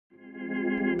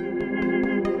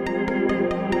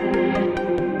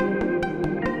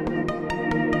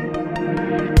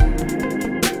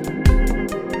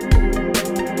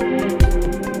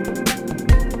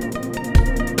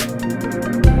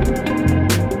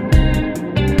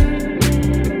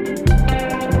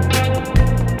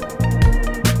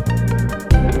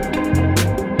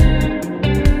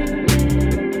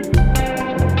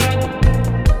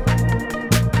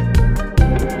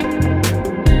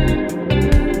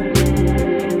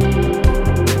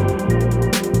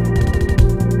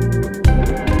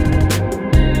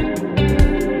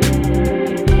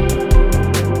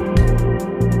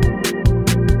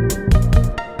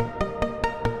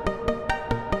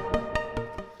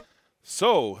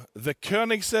So, the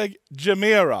Koenigsegg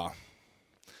Gemera.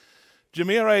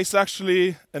 Gemera is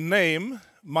actually a name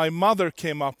my mother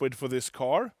came up with for this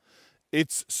car.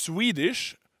 It's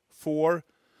Swedish for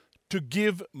to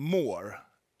give more.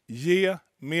 Ge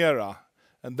mera.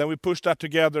 And then we pushed that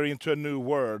together into a new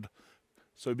word.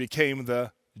 So it became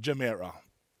the Gemera.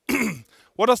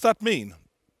 What does that mean?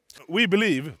 We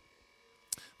believe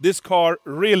this car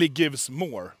really gives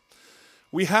more.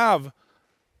 We have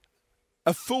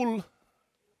a full-size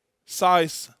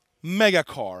mega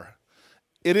car.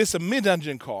 It is a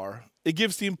mid-engine car. It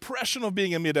gives the impression of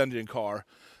being a mid-engine car.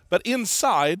 But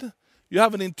inside, you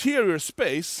have an interior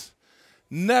space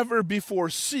never before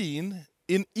seen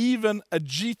in even a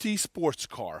GT sports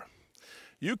car.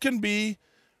 You can be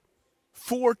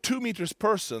 4 2-meter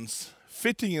persons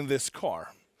fitting in this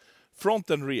car, front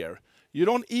and rear. You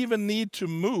don't even need to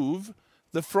move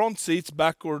the front seats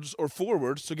backwards or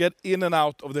forwards to get in and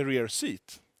out of the rear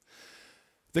seat.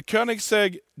 The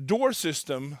Koenigsegg door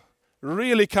system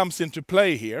really comes into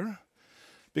play here,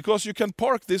 because you can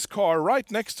park this car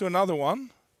right next to another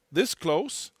one, this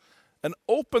close, and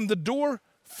open the door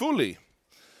fully.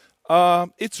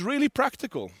 It's really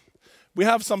practical. We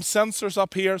have some sensors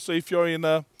up here, so if you're in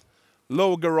a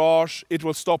low garage, it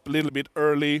will stop a little bit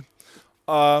early.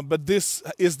 But this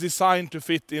is designed to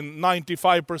fit in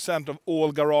 95% of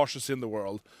all garages in the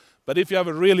world. But if you have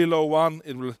a really low one,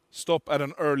 it will stop at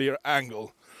an earlier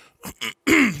angle.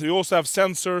 You also have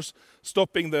sensors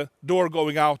stopping the door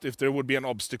going out if there would be an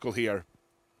obstacle here.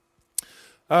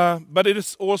 But it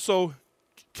is also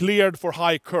cleared for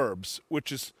high curbs,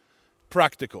 which is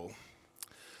practical.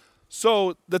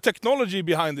 So the technology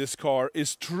behind this car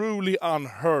is truly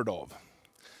unheard of.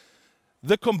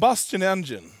 The combustion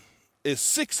engine is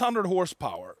 600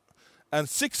 horsepower and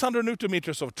 600 newton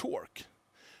meters of torque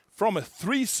from a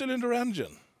 3-cylinder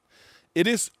engine. It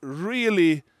is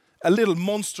really a little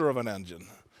monster of an engine.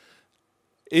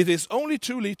 It is only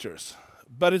 2 liters,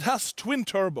 but it has twin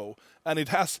turbo and it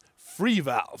has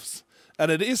Freevalves, and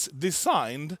it is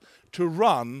designed to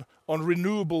run on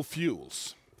renewable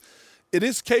fuels. It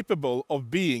is capable of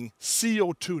being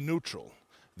CO2 neutral,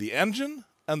 the engine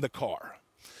and the car.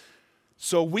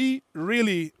 So we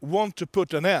really want to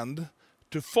put an end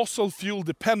to fossil fuel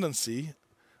dependency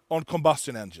on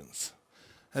combustion engines.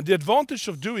 And the advantage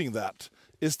of doing that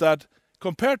is that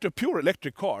compared to a pure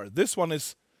electric car, this one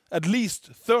is at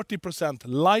least 30%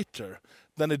 lighter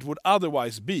than it would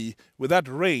otherwise be with that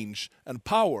range and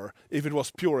power if it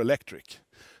was pure electric.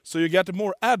 So you get a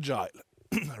more agile,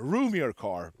 roomier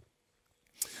car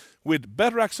with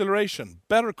better acceleration,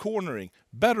 better cornering,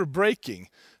 better braking,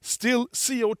 still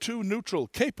CO2 neutral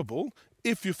capable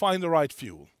if you find the right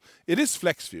fuel. It is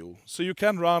flex fuel, so you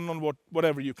can run on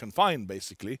whatever you can find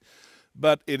basically,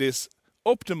 but it is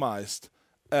optimized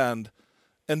and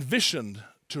envisioned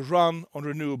to run on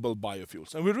renewable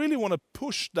biofuels. And we really want to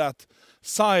push that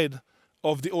side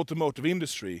of the automotive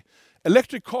industry.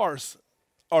 Electric cars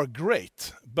are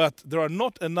great, but there are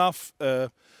not enough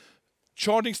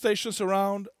charging stations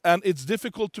around, and it's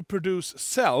difficult to produce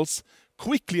cells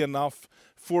quickly enough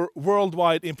for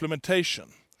worldwide implementation.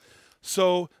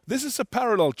 So this is a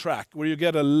parallel track where you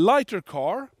get a lighter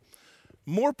car,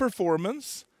 more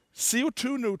performance,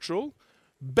 CO2 neutral,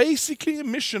 basically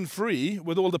emission-free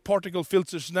with all the particle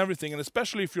filters and everything, and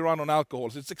especially if you run on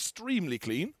alcohols, it's extremely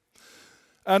clean.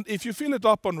 And if you fill it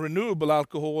up on renewable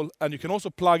alcohol, and you can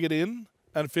also plug it in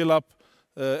and fill up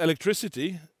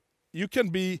electricity, you can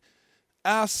be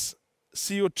as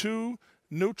CO2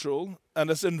 neutral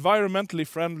and as environmentally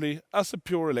friendly as a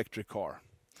pure electric car.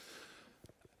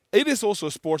 It is also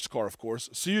a sports car, of course,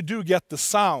 so you do get the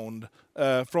sound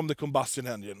from the combustion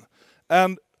engine.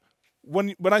 And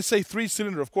when I say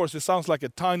 3-cylinder, of course, it sounds like a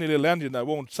tiny little engine that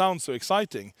won't sound so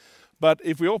exciting. But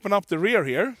if we open up the rear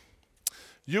here,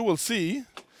 you will see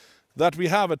that we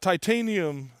have a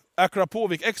titanium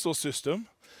Hydracoup exhaust system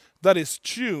that is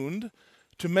tuned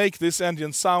to make this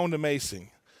engine sound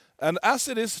amazing. And as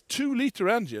it is 2-liter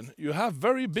engine, you have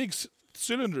very big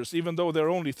cylinders, even though they're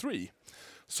only 3.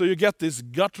 So you get this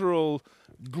guttural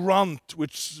grunt,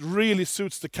 which really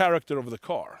suits the character of the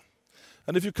car.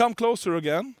 And if you come closer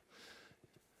again,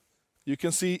 you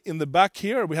can see in the back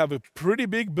here, we have a pretty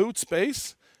big boot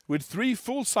space with 3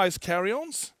 full-size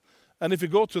carry-ons. And if you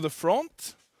go to the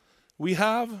front, we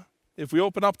have, if we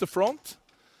open up the front,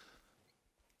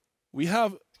 we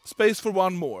have space for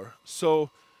 1 more. So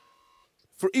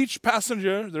for each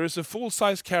passenger, there is a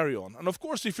full-size carry-on. And of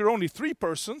course, if you're only 3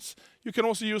 persons, you can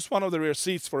also use one of the rear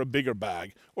seats for a bigger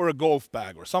bag or a golf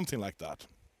bag or something like that.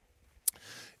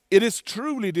 It is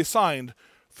truly designed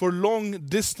for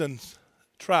long-distance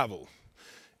travel.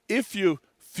 If you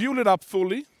fuel it up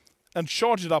fully and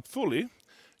charge it up fully,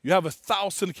 you have a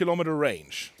 1,000-kilometer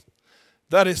range.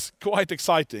 That is quite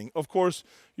exciting. Of course,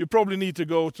 you probably need to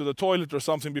go to the toilet or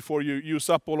something before you use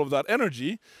up all of that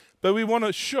energy. But we want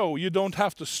to show you don't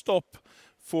have to stop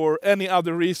for any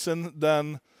other reason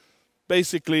than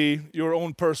basically your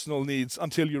own personal needs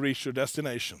until you reach your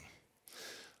destination.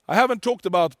 I haven't talked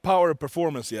about power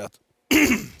performance yet.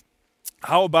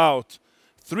 How about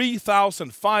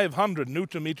 3,500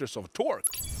 Newton meters of torque?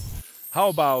 How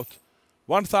about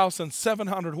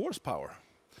 1,700 horsepower?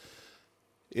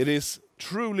 It is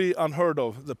truly unheard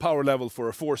of, the power level for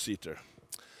a 4-seater.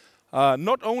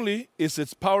 Not only is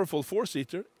it powerful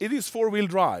 4-seater, it is 4-wheel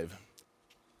drive.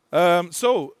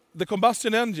 So the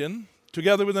combustion engine,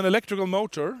 together with an electrical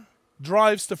motor,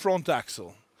 drives the front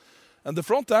axle. And the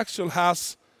front axle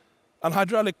has an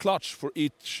hydraulic clutch for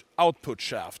each output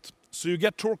shaft. So you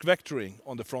get torque vectoring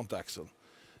on the front axle.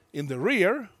 In the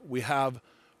rear, we have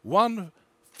one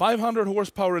 500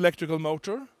 horsepower electrical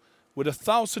motor with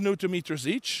 1,000 Newton meters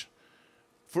each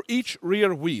for each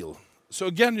rear wheel. So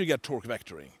again, you get torque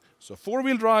vectoring. So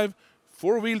 4-wheel drive,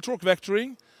 4-wheel torque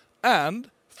vectoring,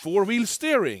 and 4-wheel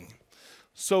steering.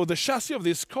 So the chassis of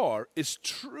this car is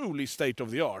truly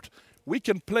state-of-the-art. We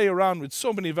can play around with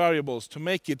so many variables to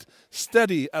make it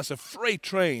steady as a freight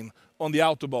train on the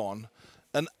Autobahn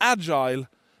and agile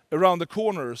around the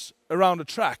corners, around the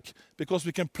track, because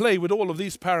we can play with all of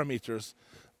these parameters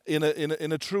in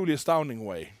a truly astounding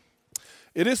way.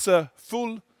 It is a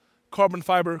full carbon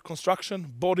fiber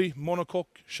construction, body,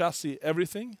 monocoque, chassis,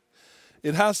 everything.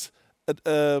 It has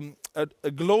a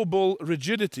global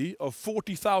rigidity of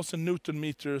 40,000 Newton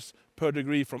meters per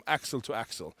degree from axle to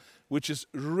axle, which is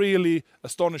really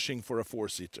astonishing for a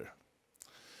 4-seater.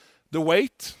 The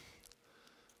weight,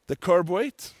 the curb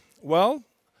weight, well,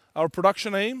 our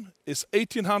production aim is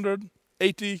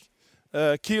 1,880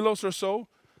 kilos or so.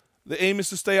 The aim is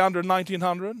to stay under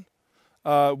 1,900.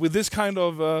 With this kind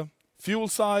of fuel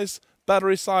size,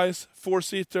 battery size,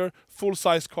 4-seater,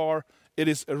 full-size car, it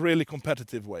is a really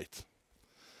competitive weight.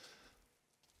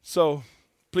 So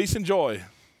please enjoy.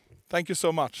 Thank you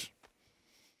so much.